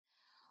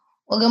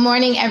Well, good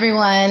morning,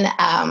 everyone.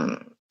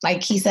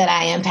 Like he said,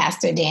 I am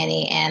Pastor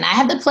Danny, and I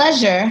have the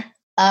pleasure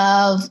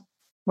of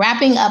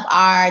wrapping up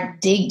our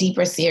Dig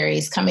Deeper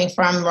series coming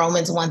from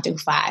Romans 1 through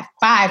 5,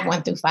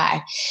 1 through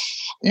 5.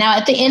 Now,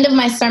 at the end of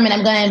my sermon,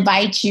 I'm going to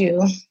invite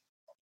you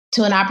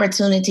to an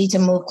opportunity to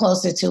move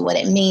closer to what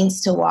it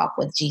means to walk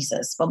with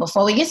Jesus. But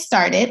before we get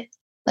started,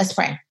 let's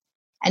pray.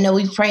 I know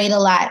we've prayed a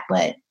lot,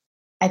 but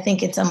I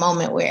think it's a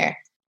moment where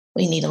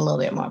we need a little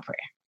bit more prayer.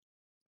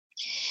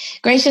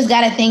 Gracious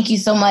God, I thank you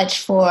so much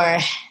for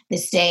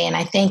this day. And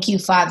I thank you,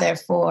 Father,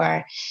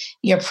 for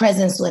your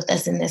presence with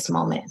us in this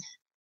moment.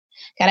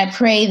 God, I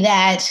pray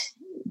that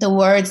the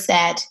words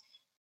that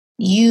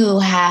you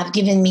have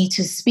given me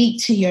to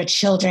speak to your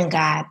children,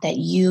 God, that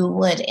you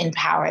would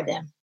empower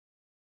them.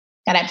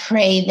 God, I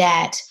pray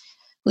that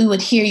we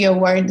would hear your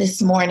word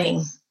this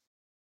morning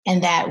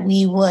and that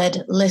we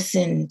would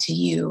listen to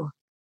you.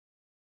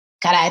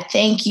 God, I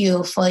thank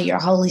you for your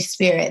Holy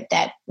Spirit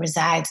that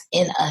resides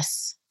in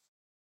us.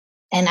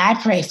 And I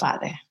pray,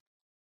 Father,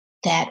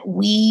 that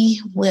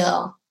we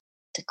will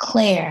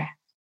declare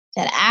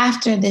that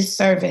after this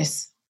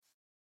service,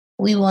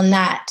 we will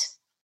not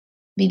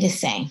be the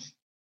same.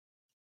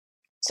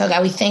 So,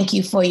 God, we thank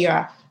you for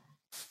your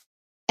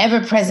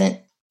ever-present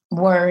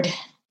word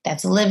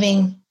that's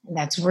living, and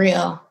that's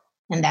real,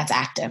 and that's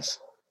active.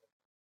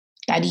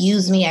 God,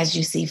 use me as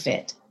you see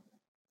fit.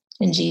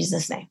 In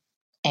Jesus' name,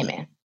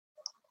 amen.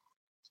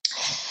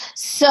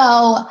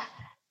 So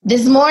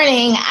this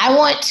morning, I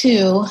want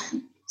to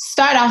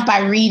start off by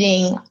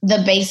reading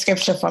the base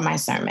scripture for my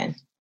sermon.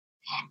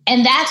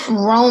 And that's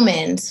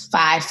Romans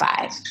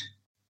 5:5.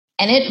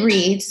 And it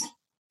reads,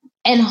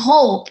 "And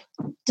hope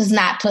does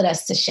not put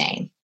us to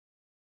shame,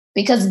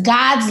 because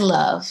God's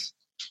love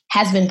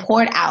has been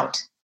poured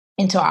out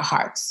into our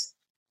hearts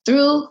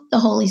through the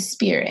Holy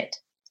Spirit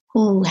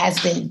who has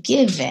been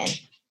given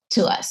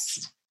to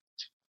us."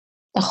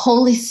 The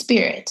Holy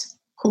Spirit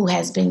who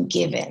has been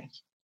given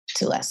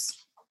to us.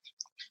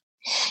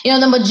 You know,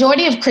 the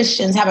majority of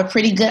Christians have a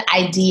pretty good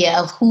idea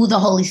of who the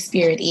Holy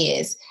Spirit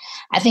is.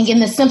 I think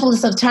in the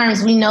simplest of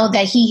terms, we know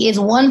that he is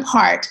one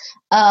part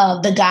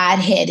of the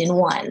Godhead in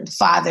one, the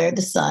Father,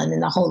 the Son,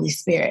 and the Holy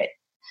Spirit.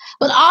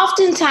 But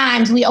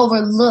oftentimes we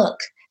overlook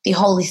the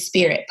Holy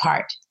Spirit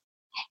part.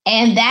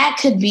 And that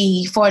could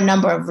be for a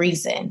number of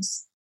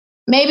reasons.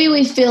 Maybe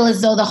we feel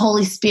as though the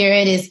Holy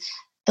Spirit is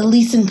the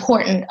least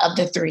important of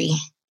the three.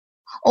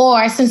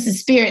 Or since the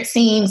Spirit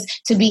seems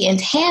to be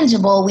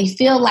intangible, we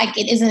feel like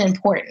it isn't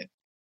important.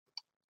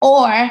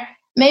 Or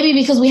maybe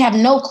because we have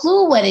no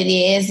clue what it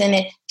is and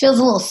it feels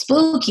a little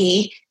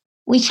spooky,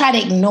 we try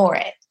to ignore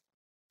it.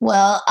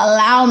 Well,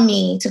 allow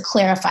me to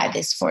clarify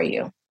this for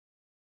you.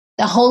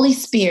 The Holy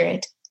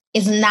Spirit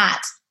is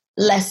not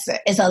lesser,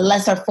 is a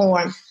lesser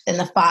form than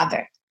the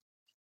Father.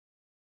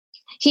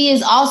 He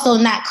is also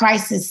not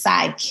Christ's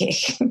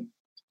sidekick.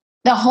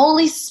 The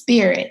Holy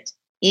Spirit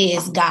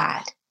is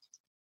God.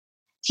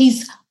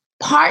 He's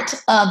part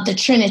of the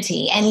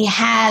Trinity, and he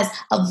has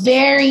a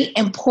very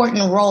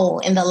important role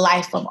in the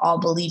life of all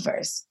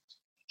believers.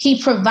 He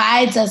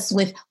provides us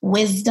with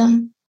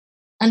wisdom,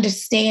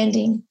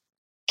 understanding,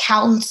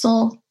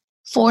 counsel,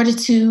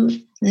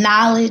 fortitude,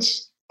 knowledge,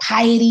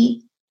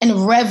 piety,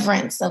 and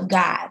reverence of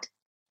God.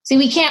 See,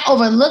 we can't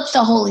overlook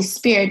the Holy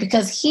Spirit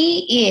because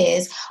he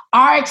is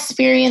our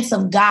experience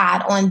of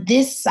God on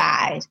this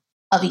side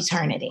of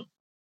eternity.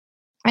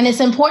 And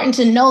it's important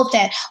to note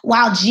that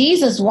while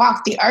Jesus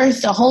walked the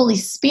earth, the Holy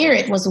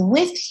Spirit was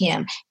with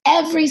him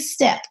every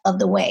step of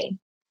the way.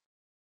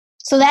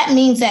 So that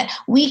means that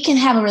we can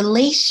have a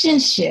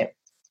relationship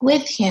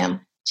with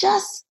him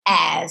just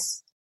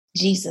as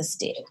Jesus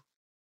did.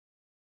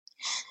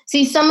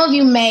 See, some of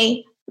you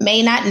may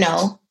not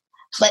know,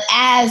 but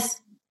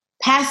as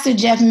Pastor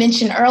Jeff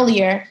mentioned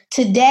earlier,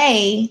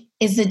 today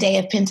is the day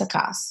of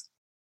Pentecost.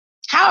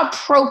 How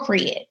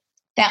appropriate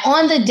that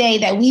on the day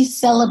that we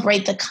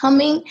celebrate the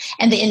coming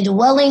and the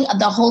indwelling of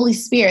the Holy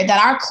Spirit,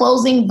 that our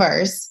closing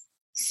verse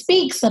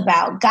speaks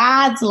about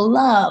God's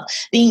love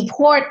being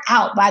poured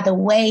out by the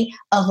way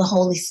of the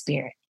Holy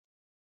Spirit.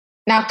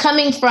 Now,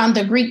 coming from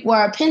the Greek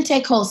word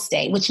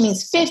Pentecoste, which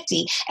means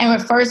 50 and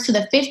refers to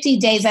the 50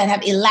 days that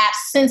have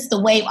elapsed since the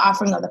wave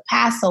offering of the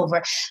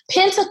Passover,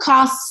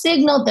 Pentecost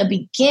signaled the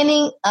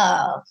beginning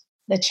of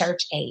the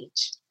church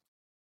age.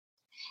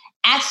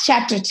 Acts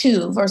chapter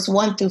 2, verse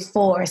 1 through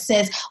 4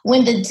 says,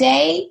 "When the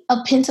day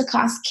of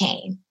Pentecost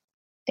came,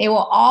 they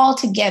were all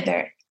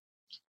together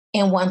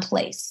in one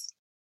place.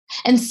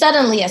 And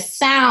suddenly a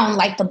sound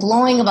like the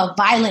blowing of a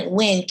violent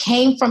wind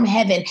came from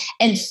heaven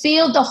and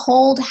filled the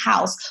whole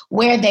house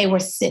where they were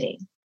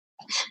sitting.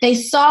 They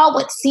saw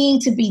what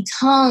seemed to be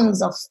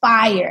tongues of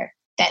fire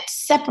that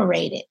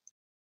separated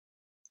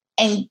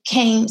and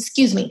came,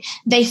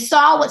 they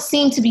saw what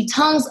seemed to be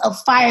tongues of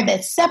fire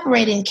that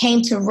separated and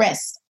came to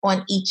rest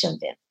on each of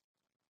them.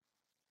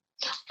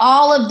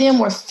 All of them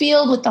were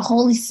filled with the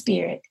Holy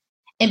Spirit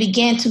and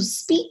began to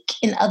speak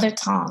in other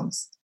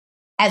tongues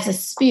as the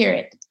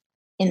Spirit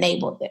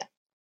enabled them."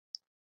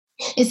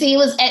 You see, it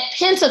was at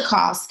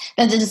Pentecost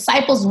that the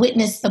disciples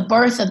witnessed the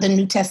birth of the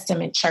New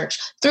Testament church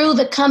through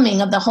the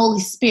coming of the Holy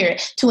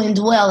Spirit to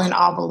indwell in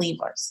all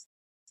believers.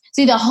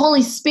 See, the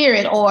Holy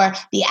Spirit, or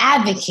the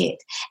advocate,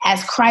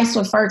 as Christ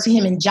referred to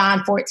him in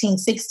John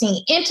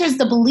 14:16, enters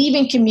the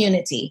believing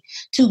community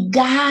to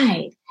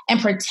guide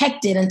and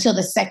protect it until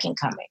the second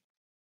coming.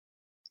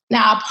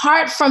 Now,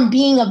 apart from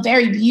being a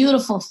very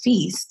beautiful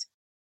feast,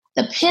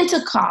 the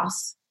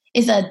Pentecost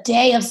is a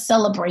day of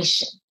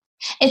celebration.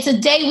 It's a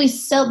day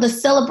the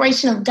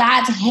celebration of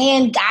God's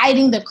hand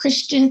guiding the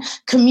Christian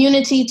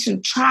community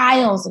through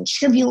trials and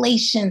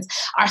tribulations,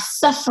 our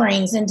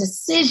sufferings and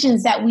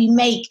decisions that we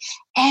make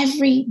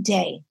every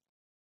day.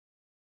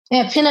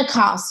 And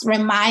Pentecost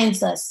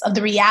reminds us of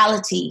the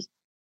reality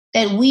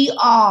that we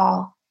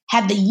all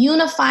have the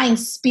unifying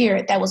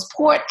spirit that was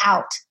poured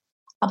out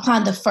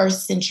upon the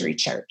first century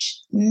church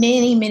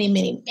many, many,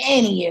 many,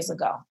 many years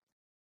ago.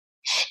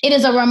 It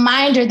is a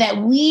reminder that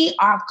we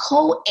are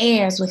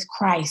co-heirs with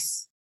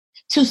Christ,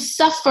 to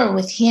suffer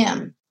with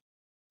him,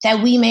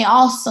 that we may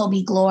also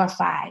be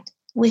glorified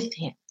with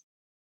him.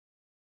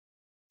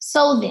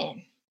 So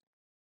then,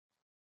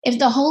 if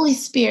the Holy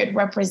Spirit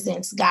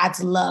represents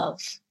God's love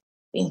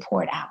being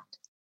poured out,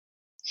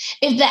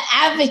 if the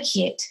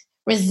advocate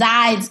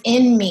resides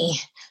in me,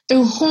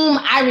 through whom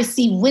I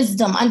receive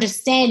wisdom,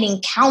 understanding,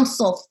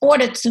 counsel,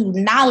 fortitude,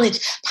 knowledge,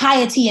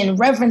 piety, and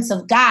reverence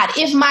of God.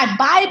 If my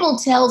Bible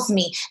tells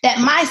me that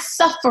my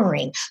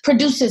suffering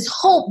produces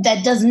hope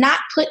that does not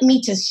put me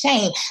to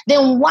shame,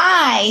 then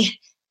why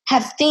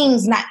have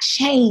things not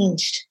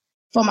changed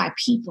for my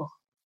people,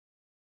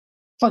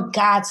 for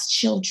God's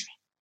children?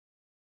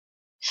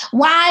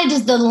 Why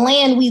does the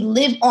land we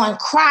live on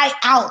cry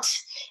out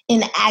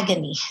in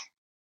agony?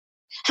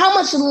 How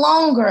much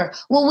longer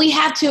will we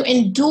have to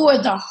endure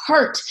the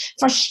hurt,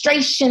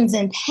 frustrations,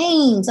 and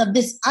pains of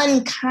this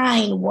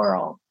unkind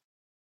world?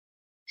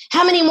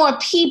 How many more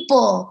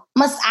people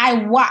must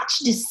I watch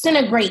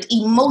disintegrate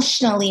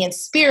emotionally and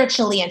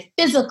spiritually and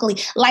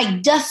physically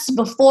like dust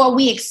before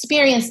we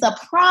experience the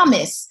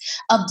promise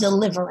of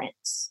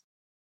deliverance?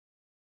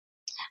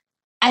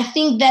 I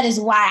think that is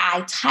why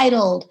I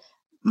titled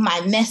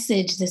my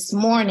message this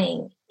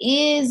morning,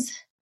 "Is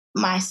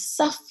My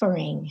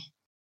Suffering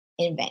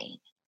in Vain?"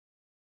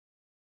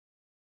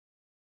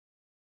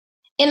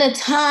 In a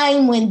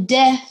time when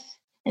death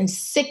and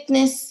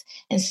sickness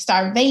and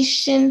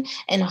starvation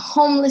and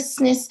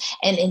homelessness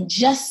and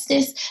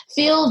injustice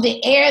fill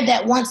the air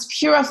that once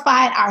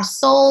purified our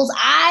souls,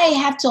 I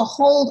have to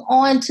hold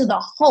on to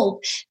the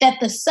hope that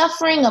the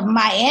suffering of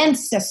my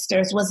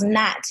ancestors was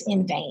not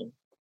in vain.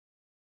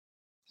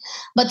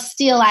 But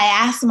still, I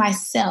ask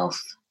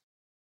myself,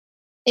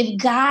 if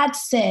God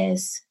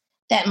says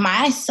that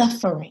my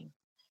suffering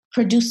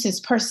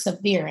produces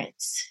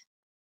perseverance,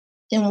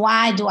 then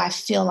why do I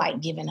feel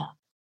like giving up?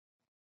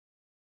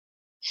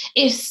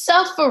 If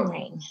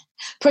suffering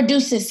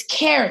produces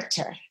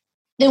character,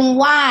 then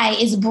why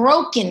is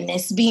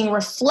brokenness being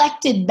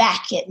reflected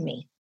back at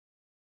me?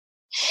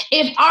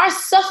 If our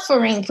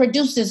suffering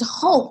produces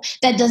hope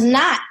that does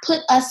not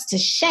put us to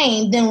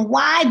shame, then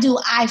why do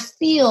I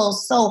feel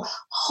so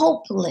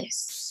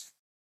hopeless?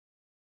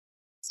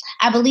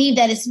 I believe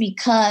that it's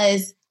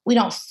because we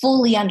don't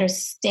fully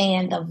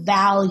understand the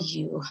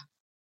value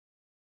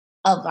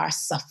of our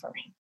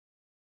suffering.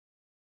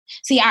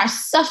 See, our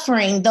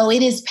suffering, though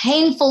it is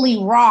painfully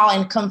raw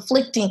and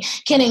conflicting,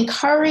 can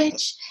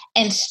encourage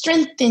and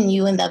strengthen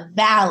you in the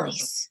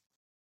valleys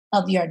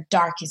of your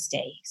darkest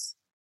days.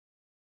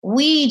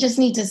 We just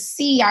need to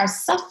see our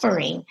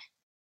suffering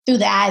through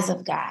the eyes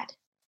of God.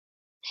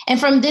 And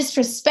from this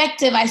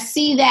perspective, I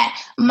see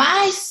that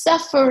my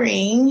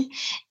suffering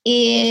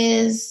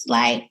is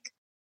like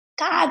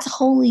God's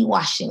holy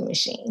washing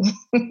machine.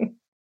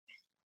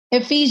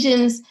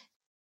 Ephesians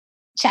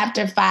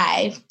chapter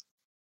 5,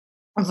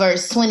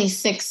 verse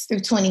 26 through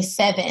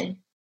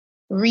 27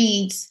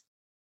 reads,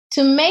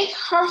 "To make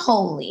her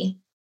holy,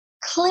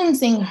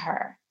 cleansing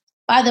her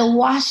by the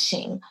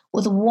washing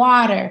with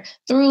water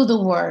through the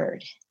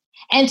word,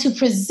 and to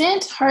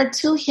present her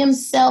to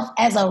himself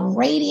as a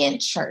radiant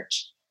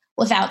church,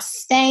 without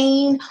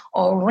stain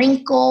or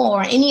wrinkle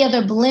or any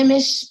other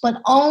blemish,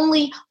 but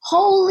only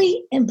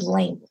holy and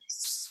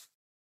blameless."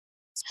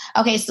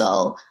 Okay,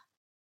 so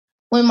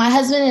when my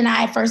husband and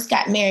I first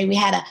got married, we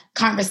had a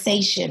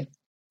conversation.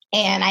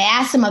 And I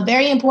asked him a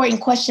very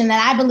important question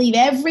that I believe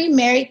every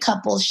married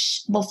couple,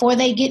 before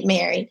they get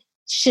married,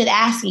 should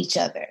ask each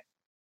other.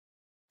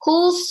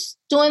 Who's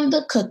doing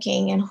the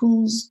cooking and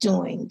who's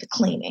doing the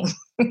cleaning?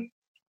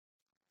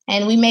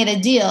 And we made a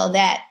deal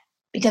that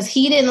because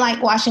he didn't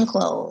like washing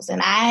clothes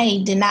and I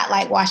did not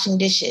like washing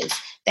dishes,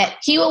 that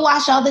he would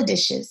wash all the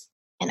dishes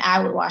and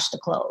I would wash the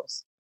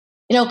clothes.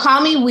 You know,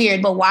 call me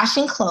weird, but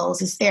washing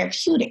clothes is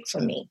therapeutic for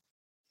me.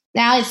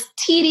 Now, it's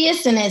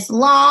tedious and it's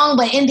long,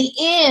 but in the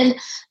end,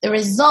 the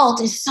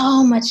result is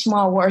so much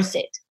more worth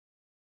it.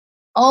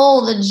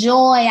 Oh, the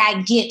joy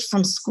I get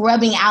from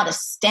scrubbing out a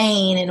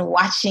stain and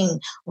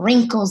watching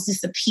wrinkles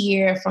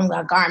disappear from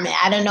a garment.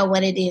 I don't know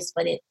what it is,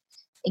 but it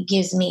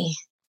gives me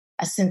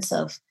a sense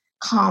of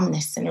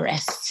calmness and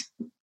rest.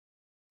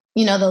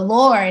 The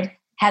Lord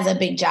has a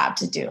big job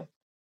to do.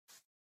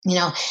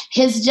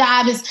 His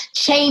job is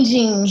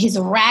changing his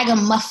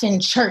ragamuffin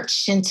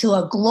church into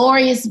a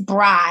glorious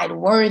bride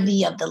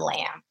worthy of the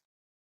Lamb.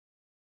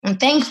 And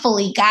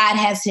thankfully, God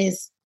has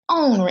his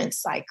own rinse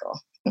cycle.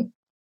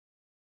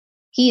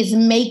 He is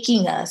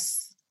making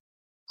us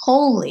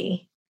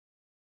holy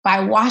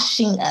by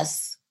washing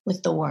us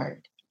with the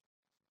word,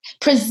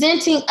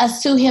 presenting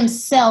us to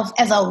himself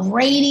as a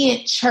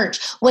radiant church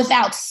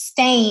without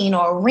stain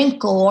or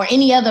wrinkle or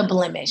any other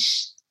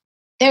blemish.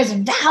 There's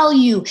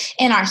value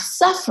in our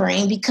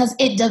suffering because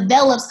it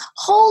develops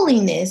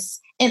holiness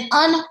in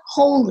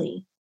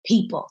unholy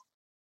people.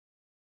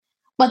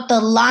 But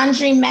the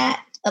laundromat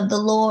of the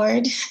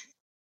Lord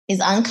is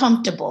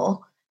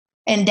uncomfortable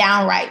and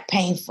downright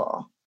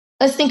painful.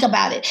 Let's think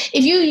about it.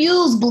 If you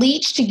use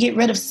bleach to get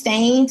rid of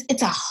stains,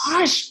 it's a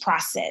harsh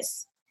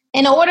process.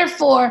 In order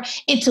for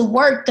it to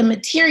work, the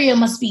material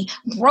must be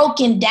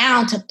broken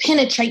down to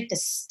penetrate the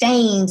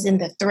stains in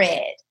the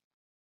thread.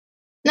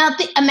 Now,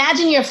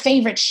 imagine your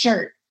favorite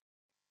shirt.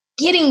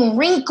 Getting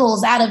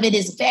wrinkles out of it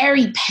is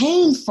very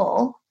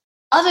painful,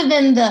 other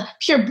than the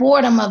pure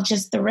boredom of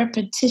just the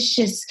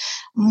repetitious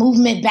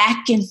movement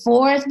back and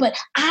forth. But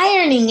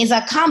ironing is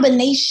a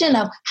combination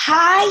of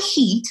high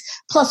heat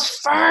plus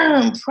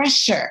firm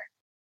pressure.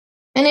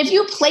 And if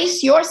you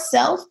place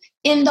yourself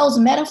in those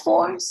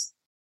metaphors,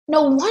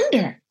 no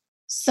wonder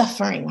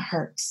suffering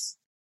hurts.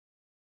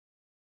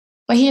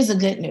 But here's the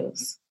good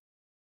news.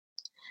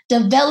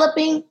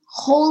 Developing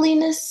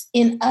holiness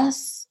in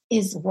us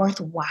is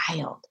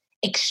worthwhile,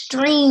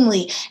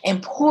 extremely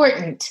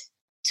important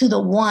to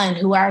the one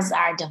who is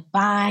our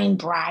divine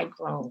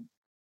bridegroom.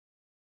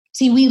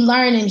 See, we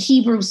learn in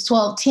Hebrews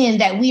 12:10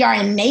 that we are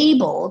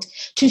enabled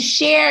to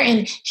share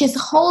in his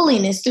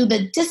holiness through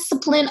the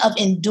discipline of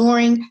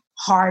enduring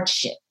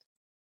hardship.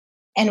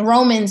 And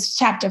Romans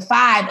chapter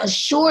 5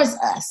 assures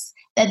us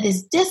that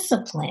this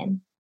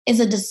discipline is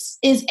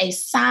a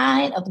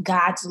sign of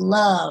God's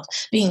love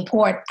being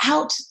poured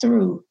out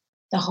through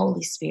the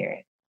Holy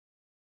Spirit.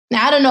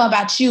 Now, I don't know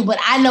about you, but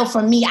I know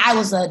for me, I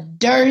was a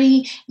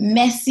dirty,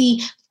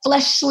 messy,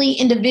 fleshly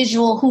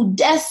individual who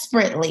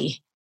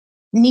desperately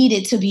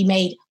needed to be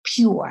made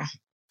pure.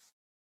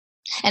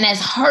 And as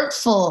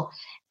hurtful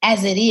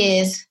as it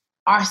is,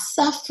 our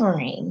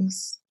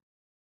sufferings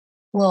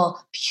will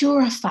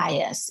purify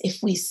us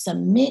if we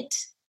submit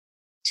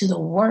to the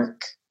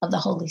work of the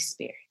Holy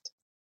Spirit.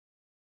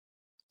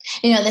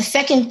 The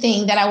second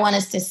thing that I want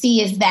us to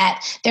see is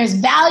that there's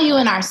value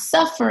in our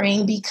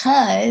suffering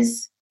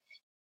because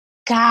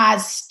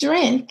God's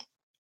strength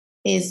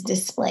is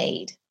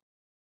displayed.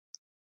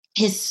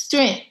 His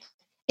strength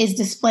is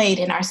displayed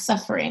in our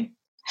suffering.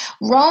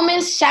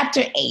 Romans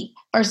chapter 8,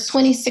 verse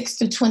 26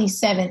 to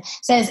 27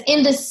 says,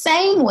 in the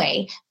same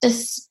way, the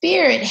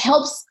Spirit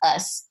helps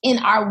us in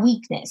our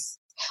weakness.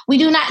 We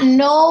do not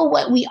know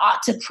what we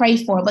ought to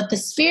pray for, but the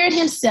Spirit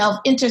himself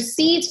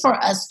intercedes for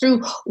us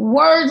through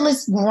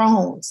wordless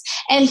groans.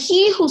 And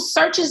he who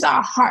searches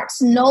our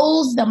hearts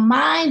knows the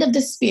mind of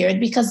the Spirit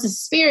because the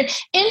Spirit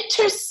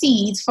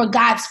intercedes for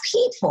God's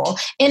people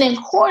in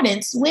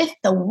accordance with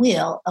the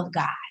will of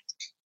God.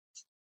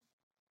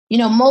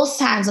 Most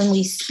times when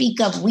we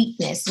speak of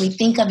weakness, we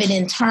think of it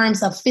in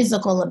terms of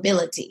physical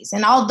abilities.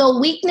 And although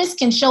weakness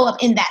can show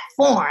up in that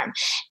form,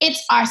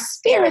 it's our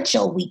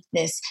spiritual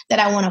weakness that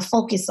I want to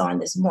focus on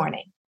this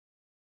morning.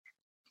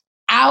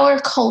 Our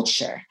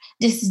culture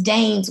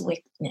disdains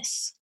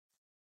weakness,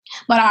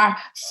 but our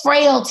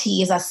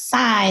frailty is a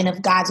sign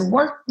of God's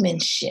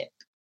workmanship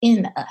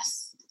in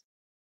us.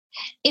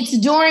 It's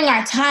during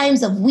our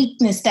times of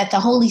weakness that the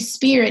Holy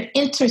Spirit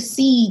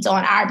intercedes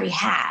on our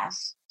behalf.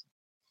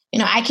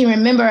 I can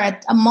remember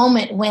a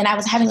moment when I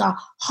was having a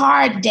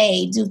hard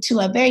day due to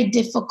a very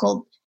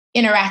difficult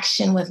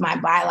interaction with my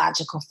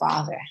biological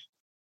father.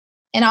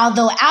 And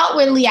although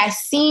outwardly I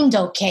seemed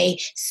okay,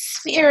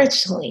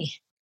 spiritually,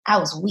 I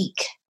was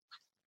weak.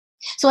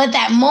 So at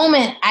that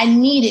moment, I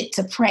needed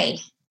to pray.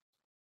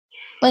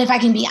 But if I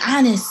can be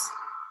honest,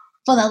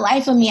 for the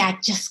life of me, I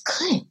just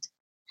couldn't.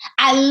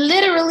 I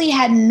literally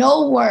had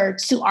no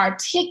words to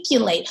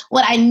articulate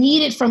what I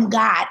needed from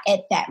God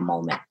at that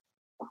moment.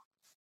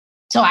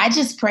 So I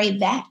just prayed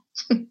that.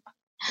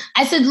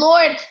 I said,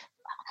 Lord,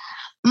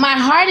 my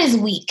heart is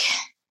weak.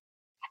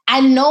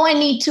 I know I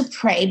need to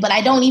pray, but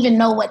I don't even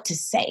know what to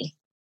say.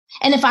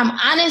 And if I'm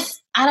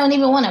honest, I don't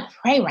even want to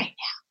pray right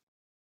now.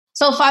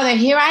 So Father,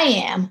 here I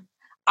am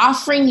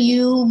offering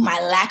you my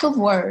lack of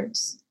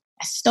words,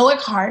 a stoic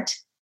heart,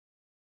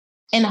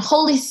 and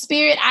Holy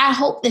Spirit, I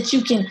hope that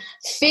you can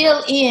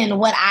fill in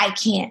what I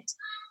can't.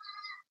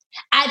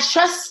 I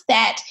trust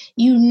that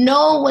you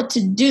know what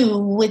to do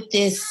with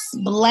this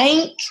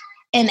blank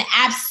and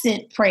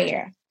absent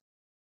prayer.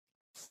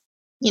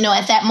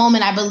 At that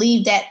moment, I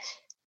believe that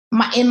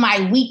in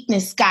my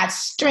weakness, God's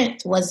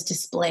strength was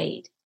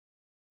displayed.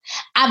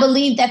 I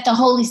believe that the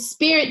Holy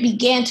Spirit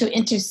began to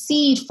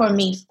intercede for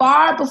me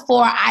far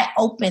before I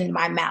opened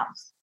my mouth.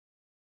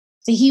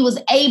 See, he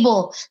was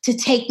able to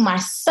take my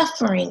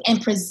suffering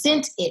and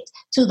present it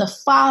to the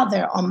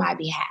Father on my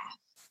behalf.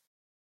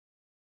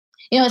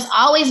 It's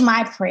always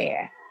my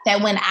prayer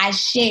that when I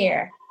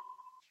share,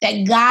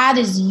 that God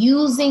is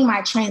using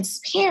my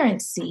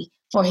transparency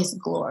for his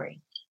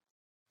glory.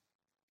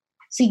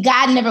 See,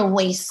 God never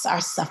wastes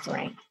our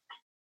suffering.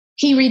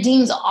 He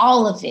redeems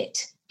all of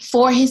it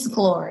for his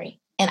glory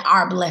and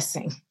our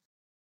blessing.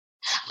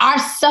 Our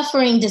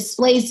suffering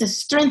displays the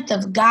strength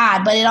of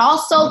God, but it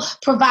also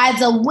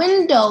provides a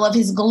window of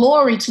his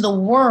glory to the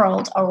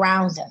world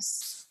around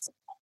us.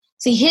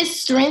 See,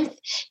 his strength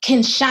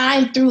can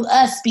shine through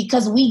us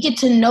because we get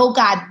to know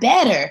God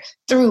better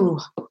through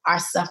our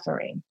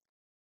suffering.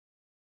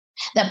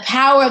 The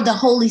power of the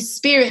Holy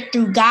Spirit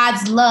through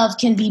God's love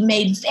can be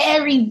made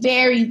very,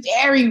 very,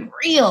 very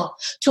real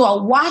to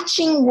a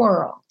watching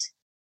world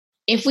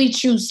if we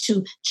choose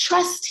to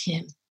trust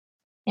him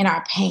in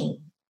our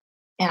pain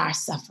and our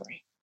suffering.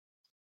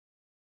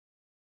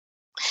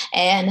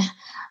 And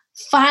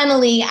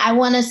finally, I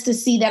want us to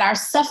see that our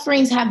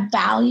sufferings have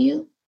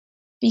value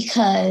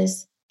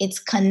because it's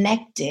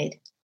connected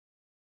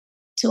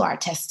to our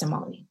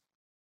testimony.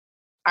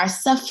 Our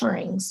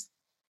sufferings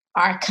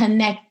are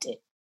connected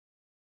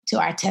to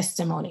our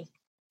testimony.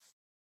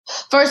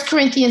 1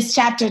 Corinthians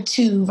chapter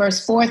 2,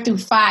 verse 4 through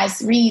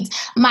 5 reads,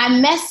 "My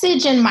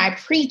message and my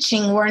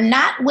preaching were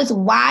not with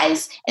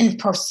wise and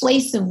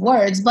persuasive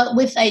words, but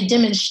with a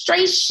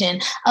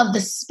demonstration of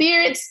the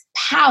Spirit's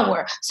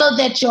power, so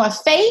that your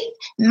faith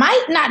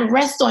might not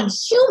rest on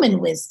human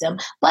wisdom,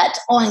 but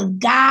on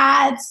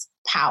God's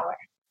power."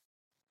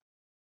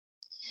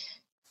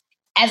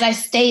 As I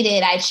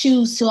stated, I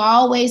choose to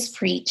always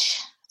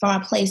preach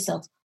from a place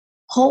of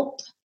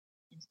hope,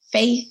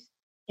 faith,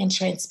 and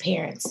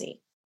transparency.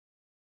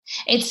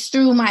 It's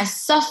through my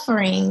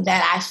suffering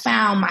that I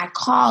found my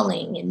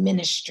calling in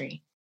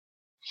ministry.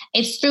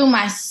 It's through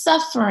my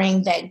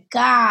suffering that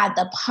God,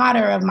 the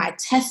potter of my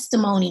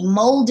testimony,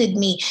 molded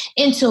me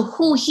into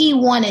who he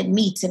wanted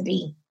me to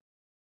be.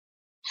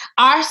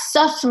 Our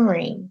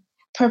suffering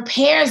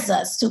prepares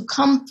us to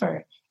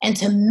comfort and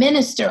to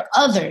minister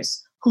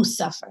others who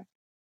suffer.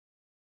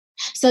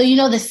 So,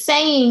 the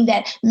saying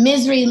that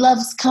misery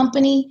loves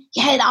company,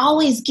 it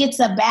always gets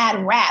a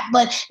bad rap.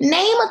 But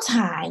name a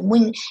time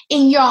when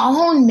in your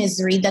own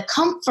misery, the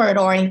comfort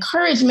or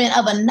encouragement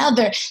of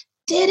another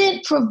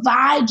didn't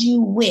provide you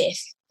with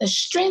the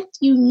strength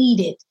you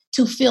needed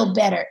to feel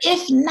better,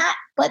 if not,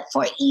 but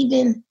for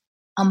even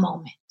a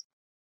moment.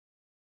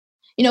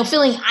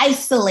 Feeling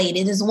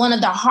isolated is one of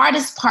the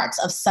hardest parts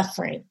of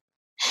suffering.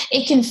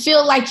 It can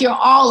feel like you're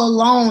all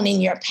alone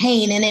in your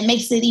pain, and it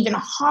makes it even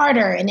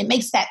harder, and it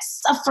makes that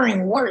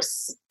suffering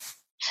worse.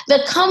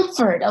 The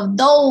comfort of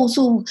those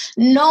who've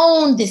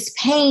known this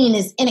pain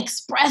is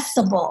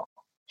inexpressible.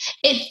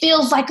 It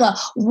feels like a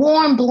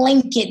warm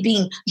blanket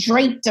being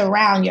draped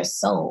around your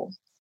soul.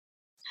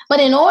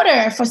 But in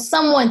order for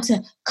someone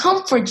to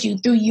comfort you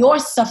through your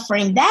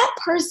suffering, that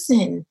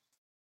person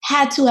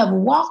had to have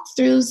walked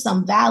through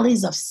some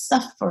valleys of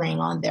suffering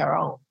on their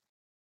own.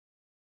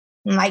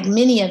 Like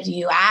many of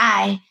you,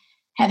 I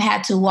have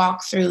had to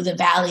walk through the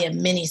valley of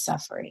many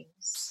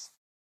sufferings.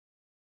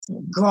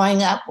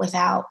 Growing up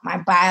without my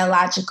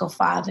biological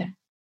father.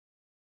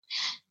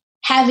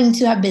 Having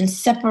to have been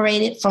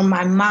separated from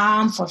my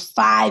mom for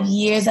 5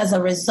 years as a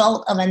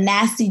result of a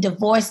nasty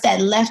divorce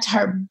that left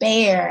her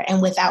bare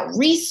and without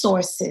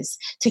resources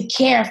to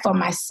care for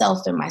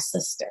myself and my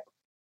sister.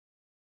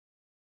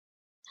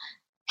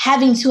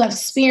 Having to have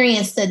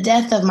experienced the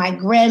death of my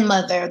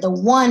grandmother, the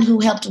one who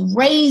helped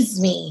raise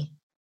me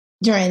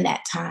during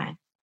that time.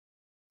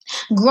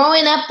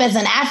 Growing up as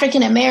an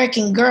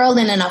African-American girl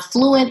in an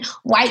affluent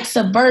white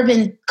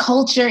suburban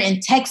culture in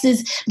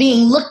Texas,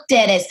 being looked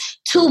at as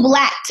too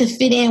Black to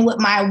fit in with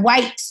my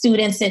white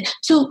students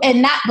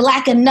and not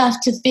Black enough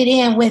to fit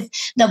in with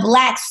the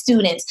Black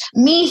students.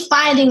 Me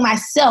finding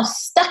myself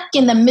stuck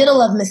in the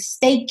middle of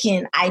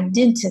mistaken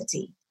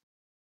identity.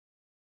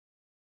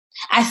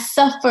 I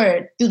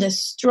suffered through the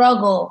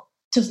struggle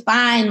to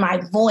find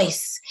my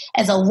voice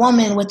as a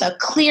woman with a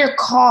clear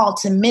call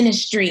to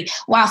ministry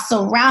while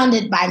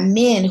surrounded by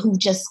men who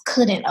just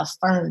couldn't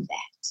affirm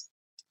that.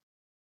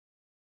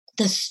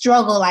 The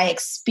struggle I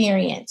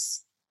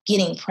experienced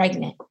getting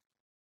pregnant.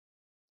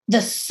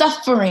 The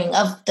suffering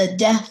of the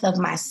death of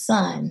my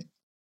son.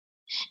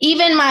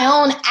 Even my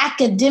own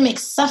academic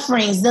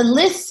sufferings. The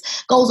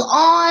list goes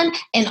on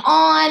and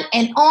on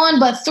and on,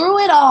 but through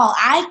it all,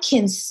 I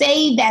can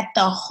say that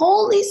the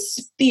Holy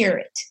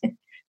Spirit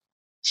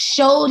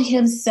showed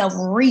himself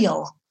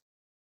real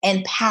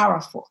and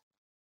powerful.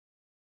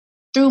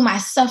 Through my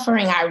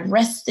suffering, I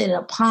rested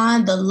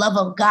upon the love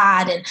of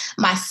God, and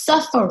my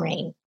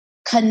suffering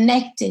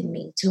connected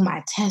me to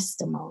my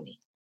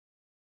testimony.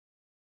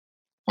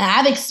 Now,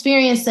 I've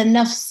experienced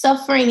enough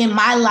suffering in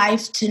my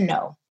life to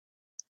know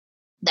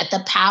that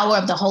the power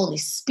of the Holy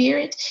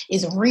Spirit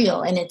is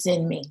real and it's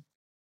in me.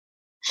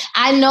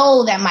 I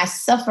know that my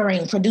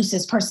suffering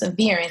produces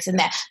perseverance, and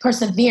that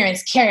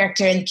perseverance,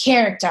 character, and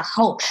character,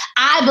 hope.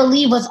 I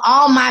believe with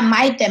all my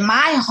might that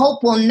my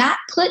hope will not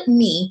put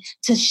me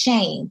to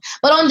shame.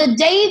 But on the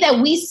day that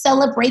we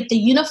celebrate the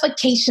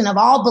unification of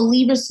all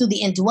believers through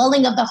the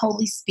indwelling of the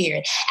Holy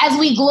Spirit, as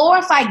we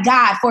glorify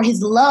God for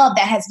his love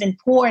that has been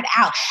poured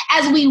out,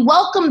 as we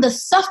welcome the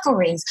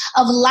sufferings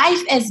of life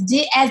as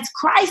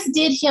Christ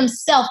did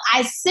himself,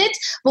 I sit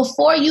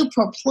before you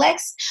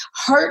perplexed,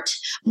 hurt,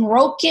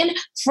 broken,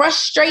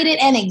 frustrated,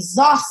 and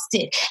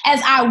exhausted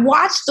as I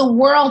watch the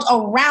world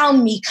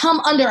around me come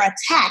under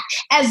attack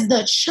as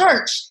the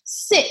church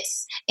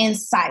sits in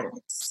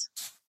silence.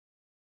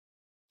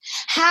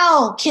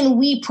 How can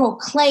we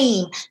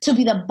proclaim to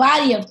be the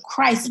body of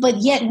Christ, but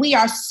yet we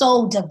are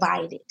so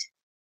divided?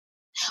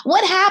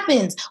 What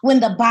happens when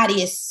the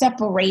body is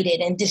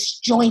separated and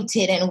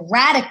disjointed and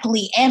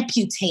radically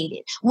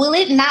amputated? Will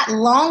it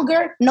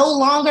no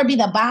longer be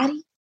the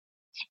body?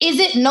 Is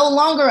it no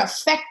longer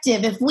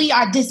effective if we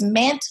are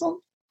dismantled?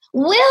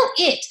 Will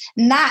it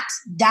not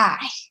die?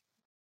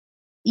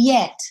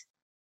 Yet,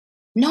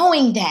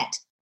 knowing that,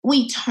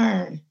 we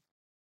turn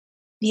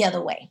the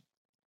other way.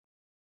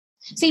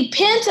 See,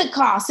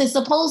 Pentecost is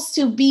supposed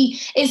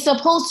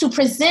to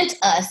present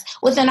us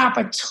with an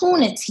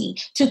opportunity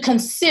to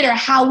consider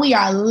how we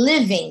are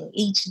living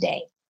each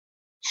day.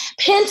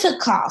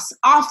 Pentecost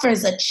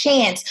offers a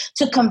chance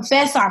to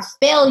confess our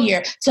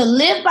failure to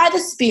live by the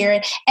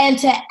Spirit and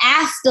to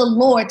ask the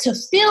Lord to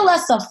fill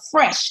us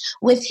afresh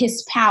with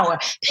his power.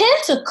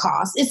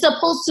 Pentecost is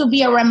supposed to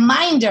be a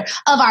reminder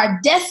of our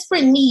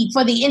desperate need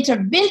for the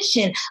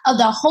intervention of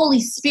the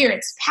Holy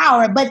Spirit's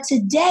power. But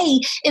today,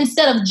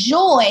 instead of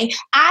joy,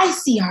 I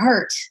see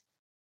hurt.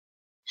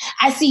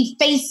 I see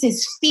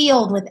faces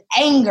filled with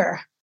anger.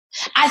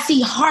 I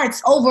see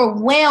hearts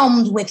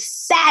overwhelmed with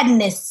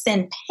sadness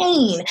and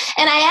pain.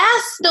 And I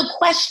ask the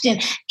question,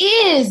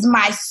 is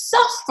my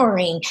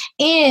suffering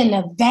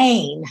in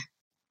vain?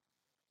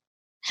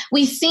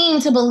 We seem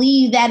to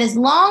believe that as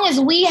long as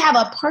we have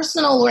a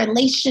personal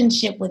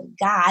relationship with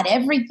God,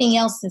 everything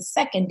else is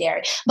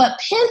secondary. But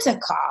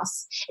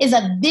Pentecost is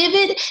a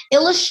vivid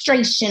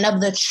illustration of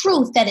the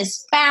truth that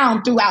is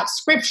found throughout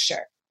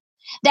Scripture.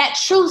 That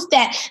truth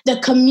that the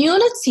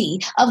community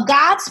of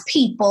God's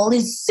people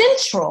is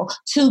central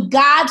to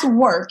God's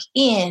work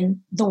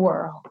in the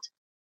world.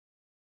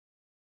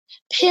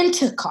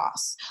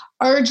 Pentecost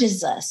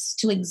urges us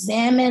to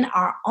examine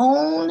our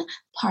own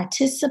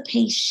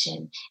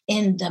participation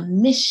in the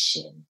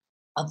mission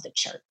of the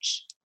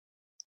church.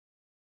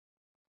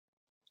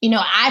 You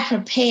know, I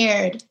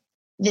prepared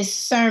this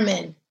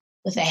sermon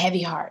with a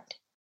heavy heart.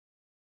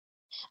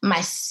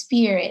 My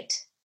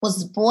spirit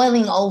was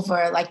boiling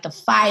over like the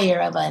fire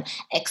of an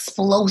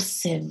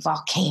explosive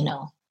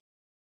volcano.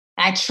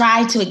 I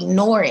tried to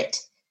ignore it,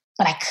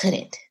 but I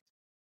couldn't.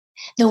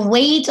 The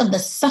weight of the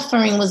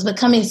suffering was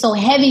becoming so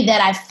heavy that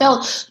I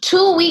felt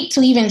too weak to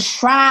even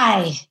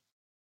try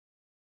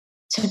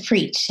to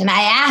preach. And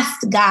I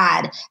asked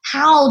God,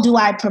 how do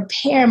I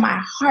prepare my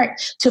heart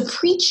to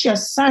preach your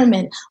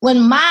sermon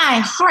when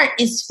my heart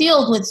is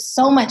filled with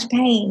so much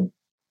pain?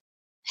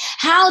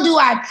 How do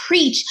I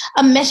preach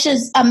a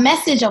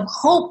message of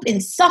hope in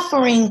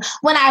suffering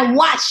when I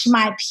watch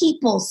my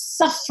people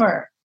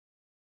suffer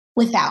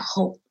without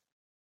hope?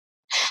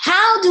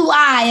 How do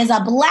I, as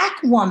a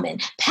Black woman,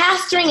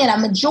 pastoring in a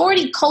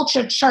majority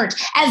culture church,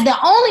 as the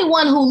only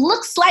one who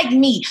looks like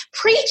me,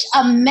 preach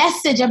a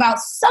message about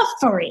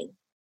suffering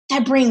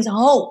that brings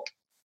hope?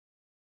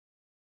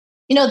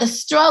 You know, the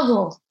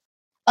struggle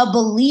of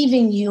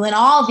believing you and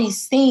all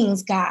these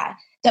things, God,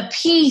 the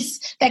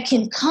peace that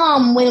can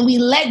come when we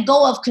let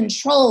go of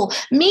control,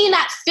 me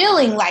not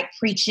feeling like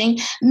preaching,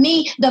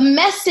 the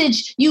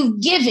message you've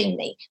given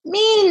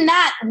me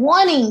not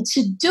wanting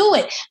to do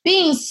it,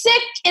 being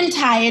sick and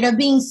tired of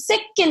being sick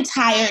and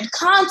tired,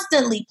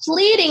 constantly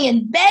pleading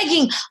and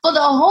begging for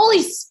the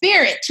Holy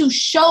Spirit to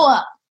show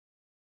up.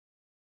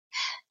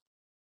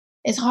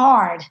 It's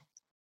hard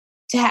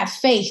to have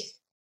faith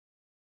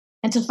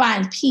and to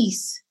find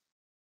peace,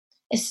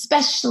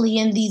 especially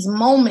in these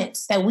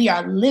moments that we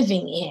are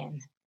living in.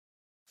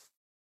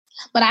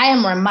 But I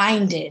am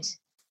reminded,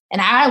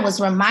 and I was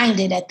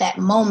reminded at that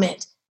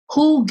moment,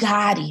 who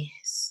God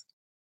is.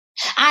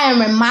 I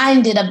am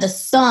reminded of the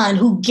Son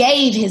who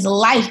gave his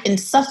life and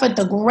suffered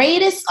the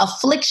greatest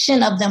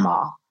affliction of them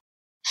all.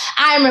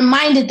 I am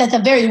reminded that the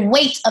very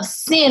weight of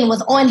sin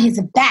was on his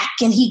back,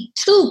 and he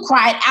too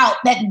cried out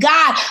that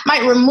God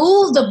might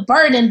remove the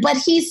burden, but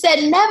he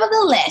said,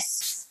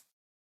 nevertheless,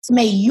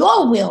 may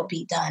your will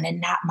be done and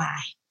not mine.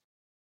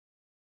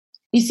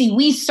 You see,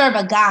 we serve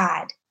a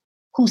God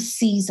who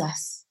sees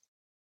us,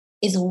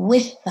 is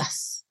with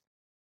us,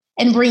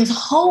 and brings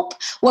hope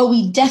where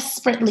we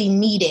desperately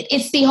need it.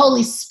 It's the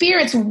Holy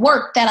Spirit's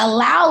work that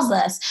allows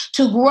us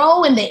to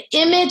grow in the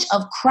image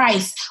of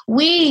Christ.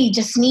 We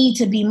just need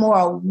to be more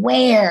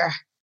aware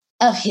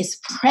of his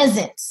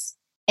presence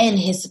and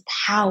his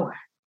power.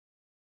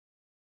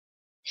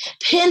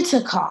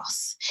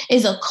 Pentecost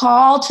is a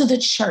call to the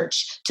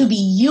church to be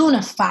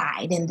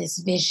unified in this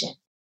vision.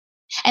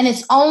 And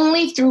it's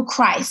only through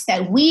Christ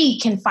that we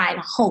can find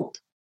hope.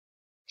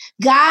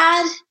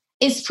 God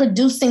is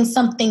producing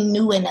something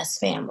new in us,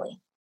 family.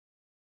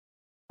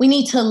 We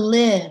need to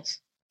live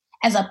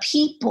as a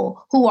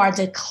people who are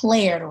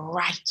declared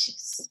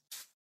righteous.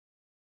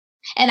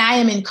 And I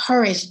am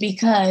encouraged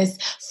because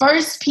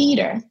 1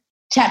 Peter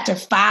chapter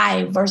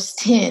 5, verse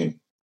 10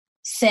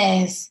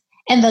 says,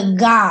 "And the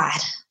God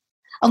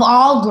of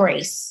all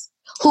grace,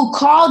 who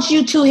called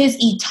you to his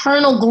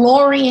eternal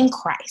glory in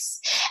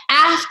Christ,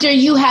 after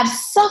you have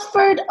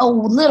suffered a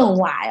little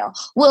while,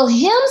 will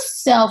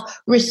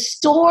himself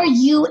restore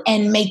you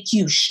and make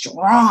you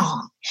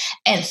strong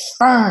and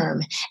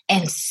firm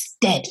and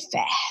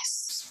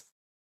steadfast."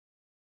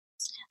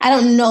 I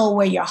don't know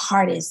where your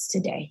heart is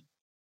today.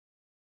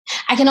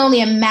 I can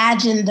only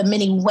imagine the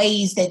many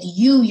ways that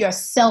you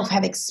yourself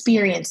have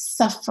experienced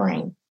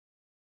suffering.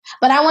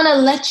 But I want to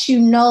let you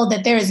know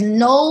that there is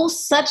no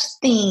such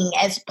thing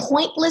as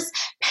pointless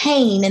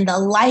pain in the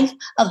life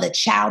of the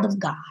child of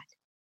God.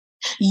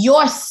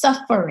 Your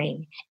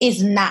suffering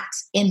is not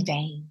in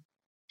vain.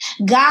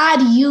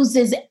 God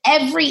uses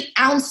every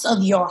ounce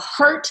of your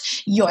hurt,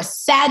 your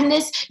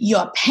sadness,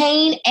 your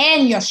pain,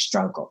 and your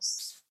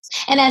struggles.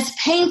 And as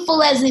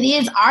painful as it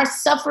is, our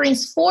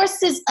sufferings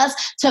forces us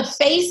to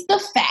face the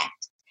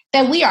fact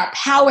that we are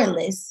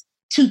powerless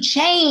to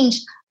change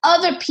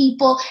other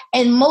people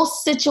in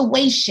most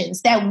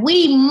situations, that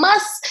we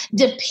must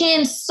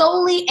depend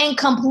solely and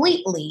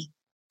completely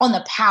on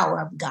the power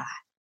of God.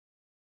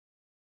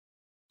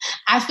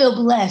 I feel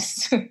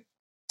blessed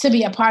to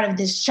be a part of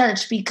this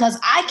church because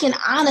I can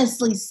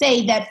honestly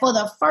say that for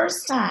the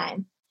first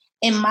time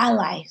in my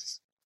life,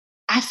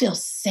 I feel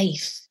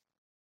safe.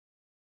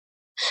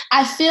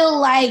 I feel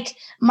like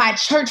my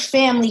church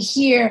family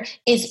here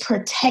is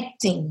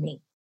protecting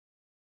me.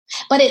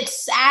 But it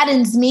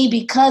saddens me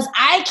because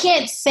I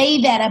can't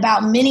say that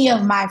about many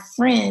of my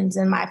friends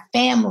and my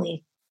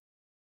family.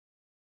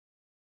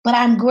 But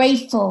I'm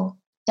grateful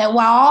that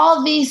while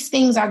all these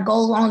things are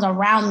going on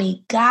around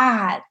me,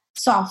 God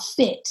saw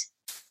fit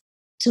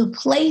to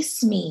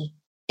place me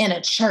in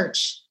a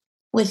church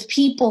with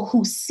people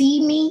who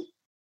see me,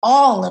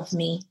 all of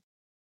me,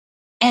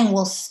 and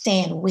will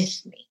stand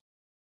with me.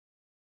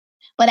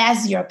 But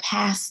as your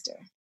pastor,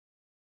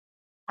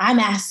 I'm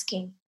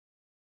asking,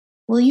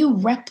 will you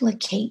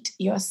replicate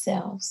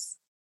yourselves?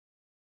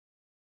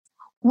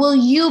 Will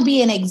you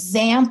be an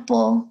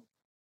example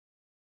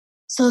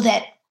so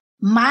that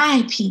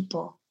my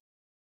people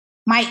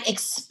might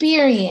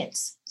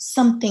experience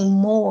something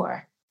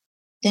more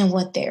than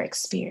what they're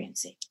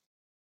experiencing?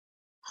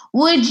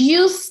 Would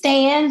you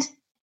stand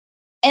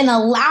and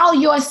allow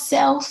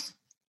yourself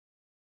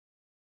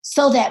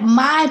so that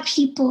my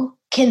people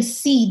can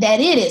see that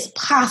it is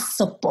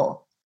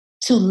possible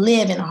to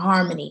live in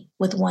harmony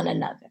with one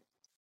another?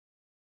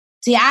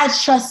 See, I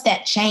trust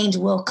that change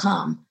will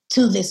come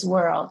to this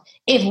world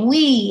if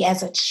we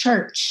as a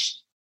church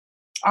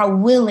are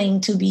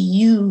willing to be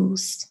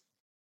used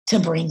to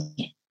bring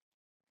it.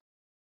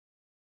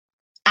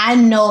 I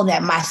know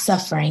that my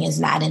suffering is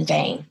not in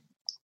vain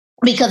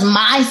because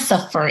my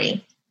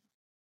suffering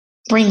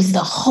brings the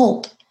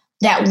hope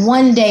that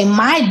one day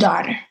my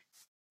daughter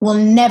will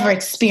never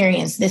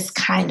experience this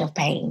kind of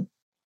pain,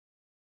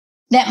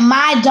 that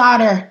my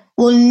daughter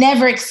will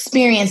never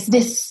experience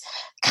this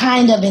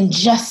kind of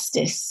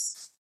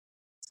injustice,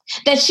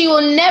 that she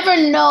will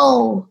never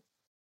know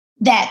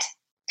that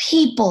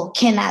people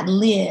cannot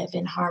live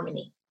in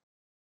harmony.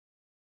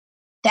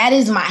 That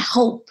is my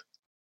hope.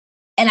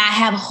 And I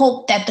have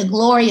hope that the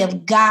glory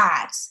of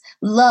God's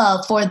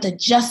love for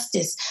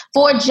justice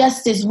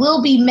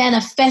will be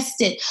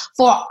manifested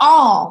for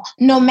all,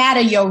 no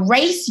matter your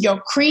race, your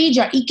creed,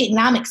 your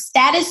economic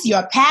status,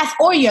 your past,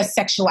 or your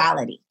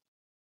sexuality.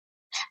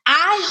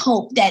 I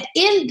hope that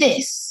in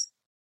this,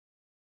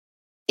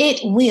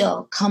 it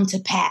will come to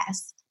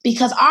pass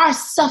because our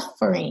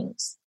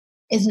sufferings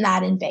is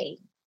not in vain.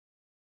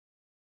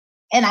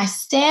 And I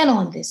stand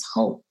on this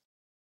hope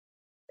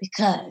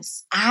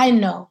because I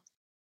know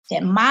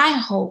that my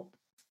hope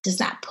does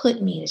not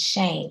put me to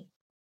shame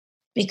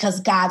because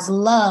God's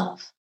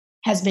love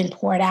has been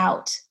poured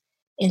out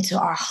into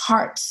our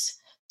hearts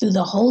through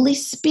the Holy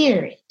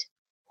Spirit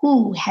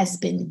who has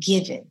been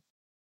given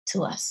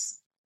to us.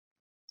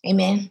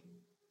 Amen.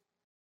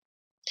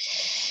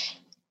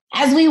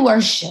 As we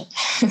worship,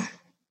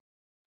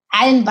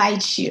 I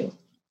invite you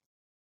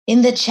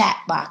in the chat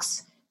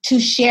box to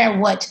share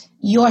what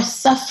your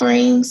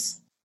sufferings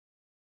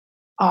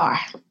are.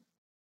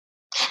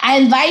 I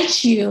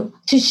invite you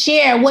to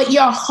share what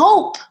your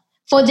hope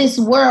for this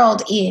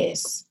world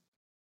is.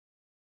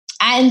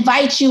 I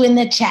invite you in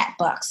the chat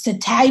box to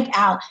type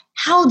out,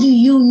 how do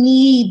you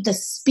need the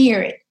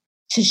Spirit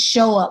to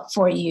show up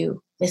for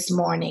you this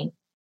morning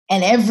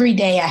and every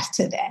day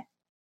after that?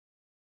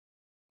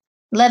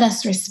 Let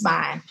us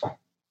respond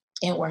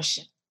in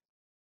worship.